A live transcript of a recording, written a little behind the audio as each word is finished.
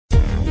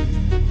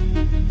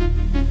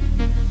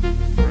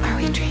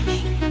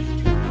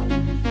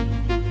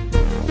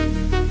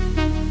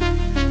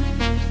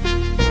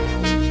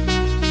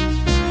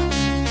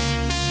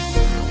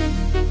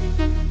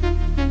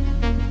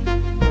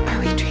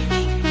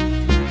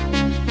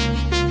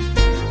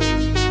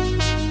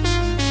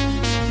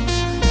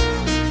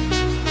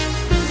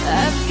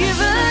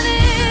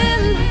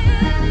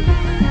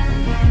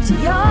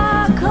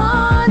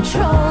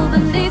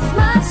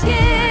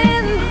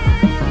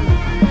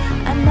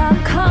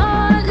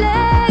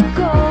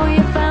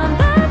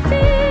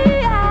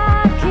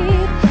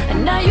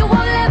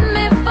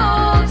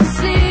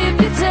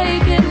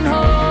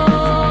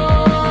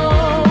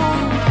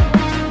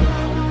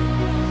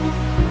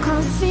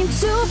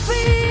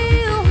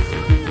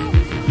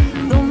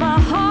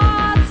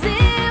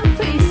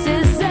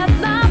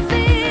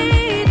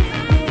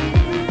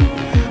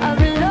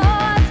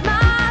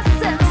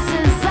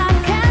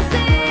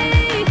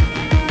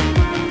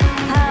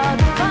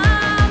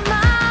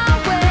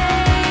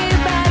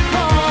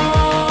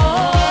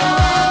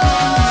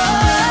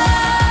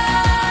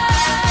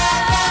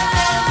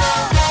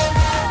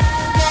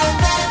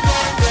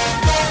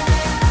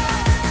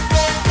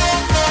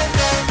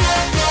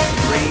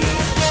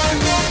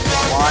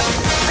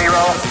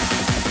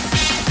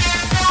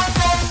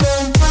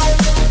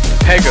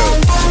Pego,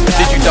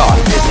 did you die?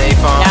 Is a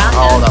phone? Yeah.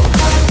 Oh, that was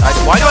nice.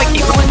 Why do I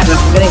keep going down?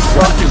 I'm getting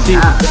fucked to see.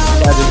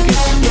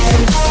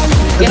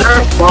 Is there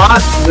a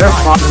bot? Is there a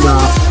bot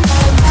enough?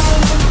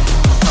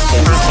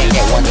 Okay, we can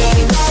get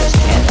 180 with this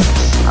cannon.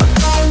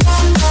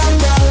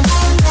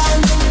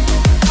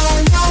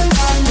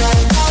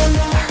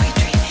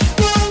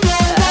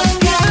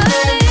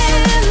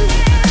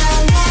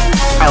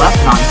 I left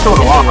it on. It's still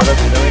a lot.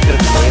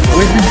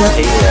 Where'd you go?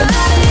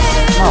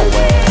 No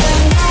way.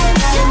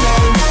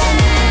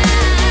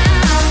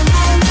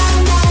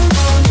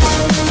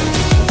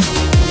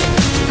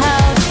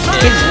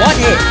 It's one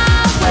hit.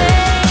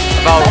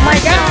 About Oh my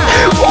god!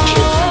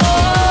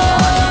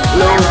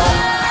 No!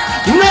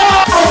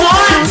 What?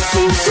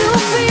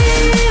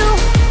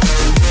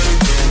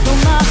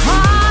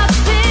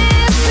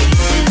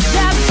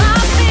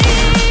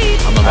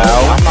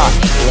 I'm not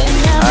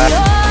England.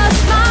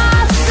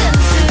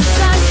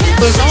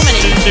 There's so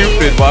many.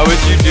 Stupid. Why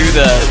would you do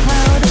that?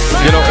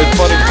 You know, it's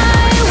funny.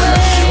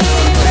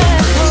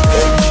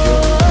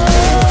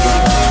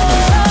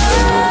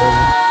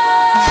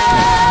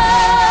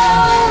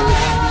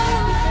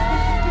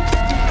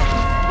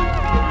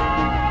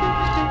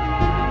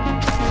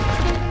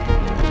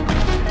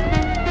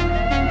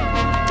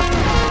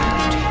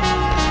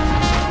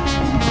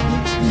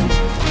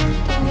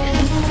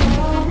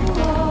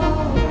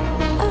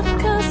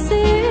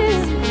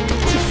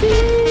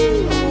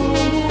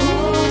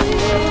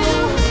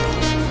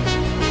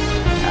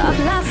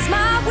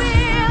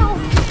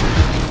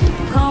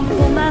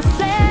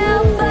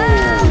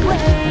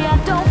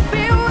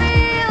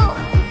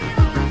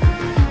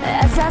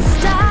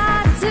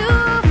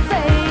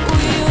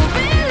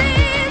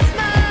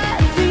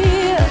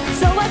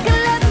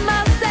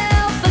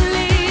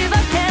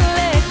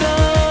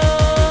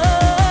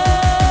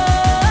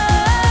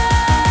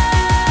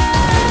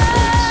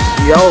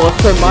 Yo, let's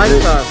play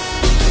Minecraft.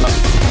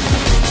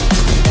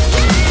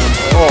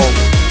 Oh.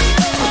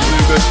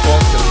 You guys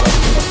fucked it.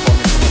 That's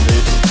funny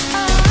indeed.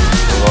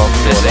 Well,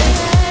 this ain't.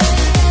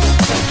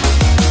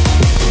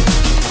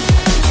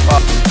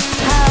 Fuck.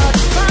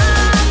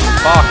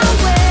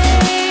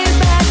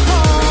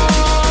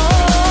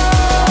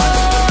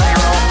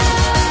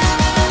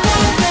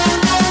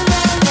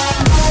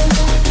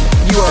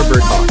 You are a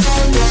bird box.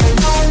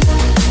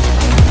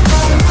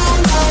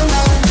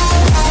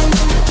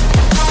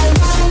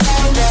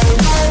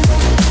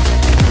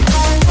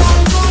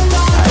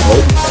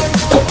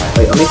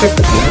 Wait, let me fix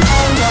the pan.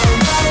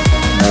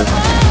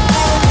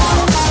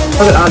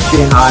 Put it on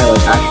shooting high,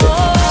 like actually.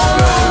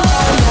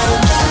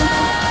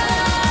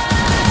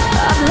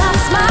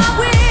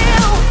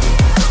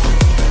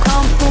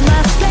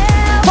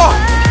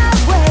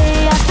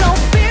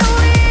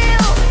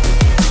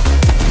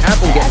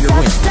 Apple, get your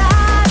win.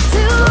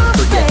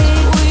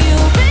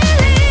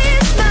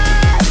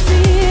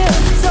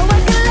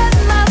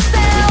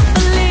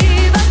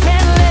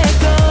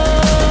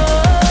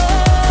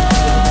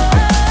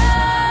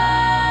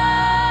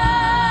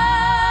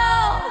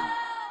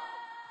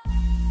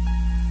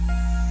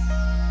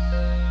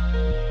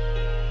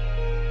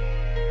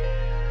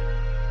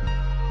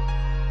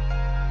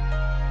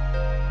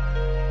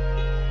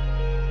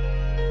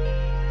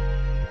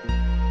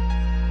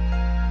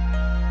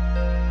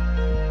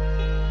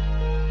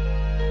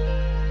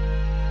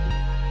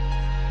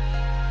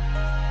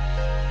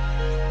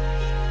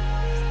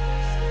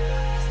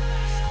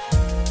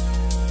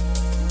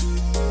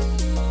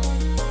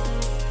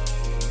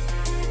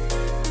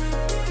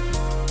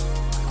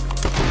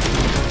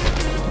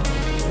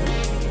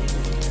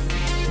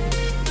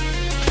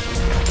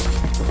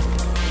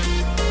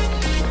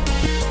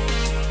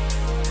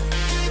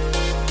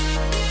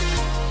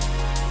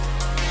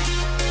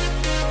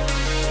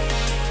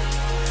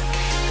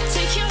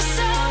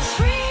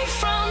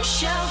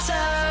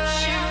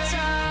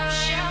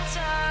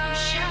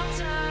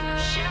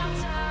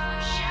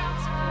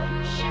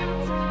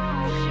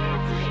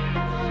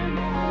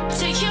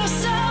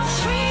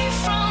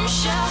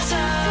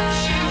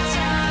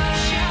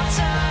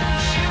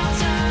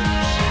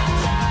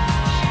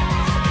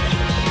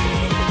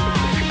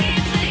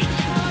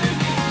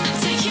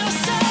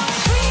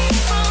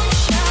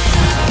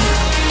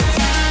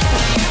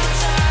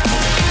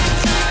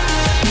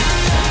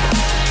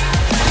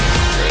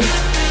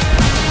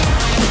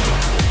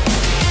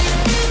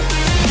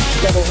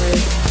 Don't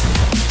forget.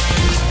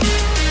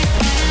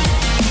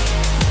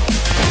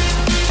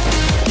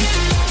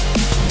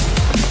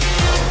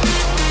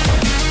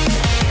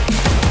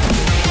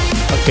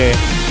 Okay.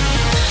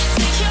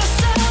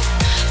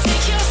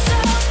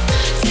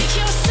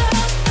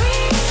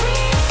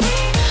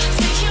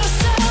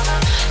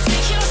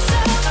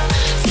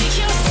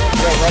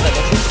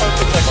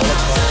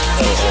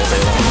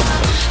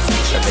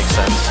 That makes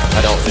sense.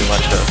 I don't do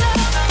much of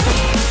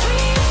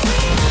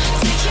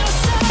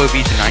OB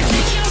to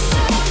 90.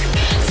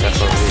 That's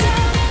what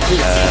we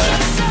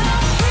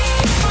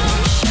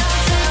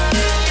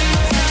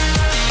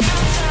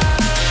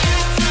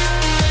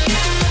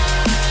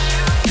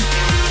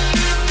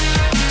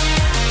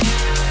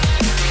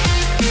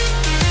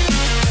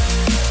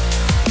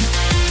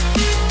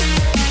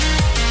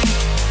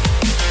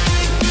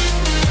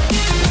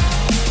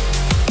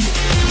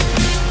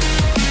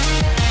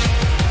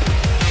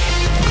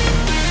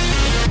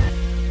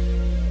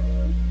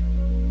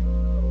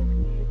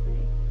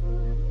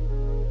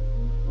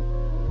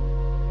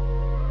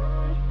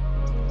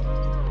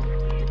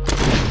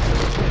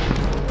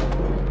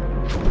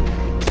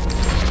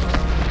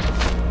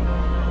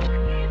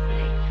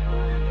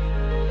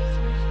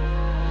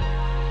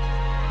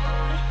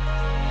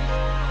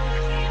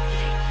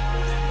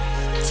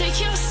Take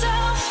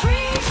yourself free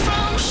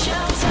from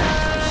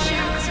shelter.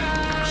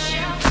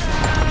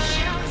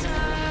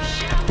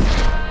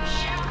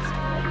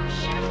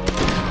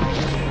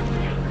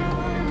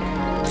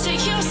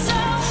 Take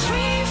yourself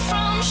free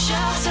from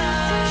shelter.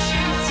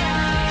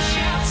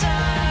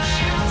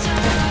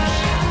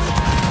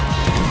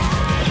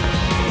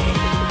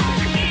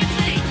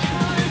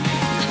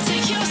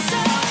 Take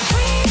yourself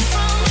free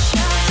from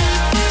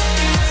shelter.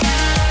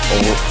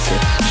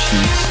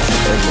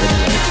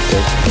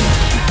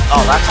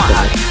 Oh, that's not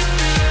happening.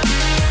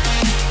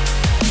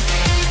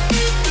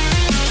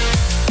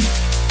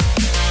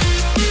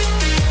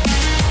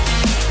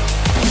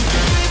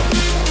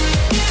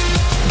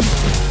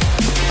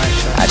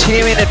 She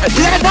didn't even admit.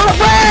 Dude, no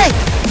way!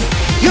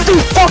 You have to be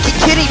fucking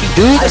kidding me,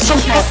 dude! That's so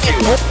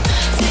fucking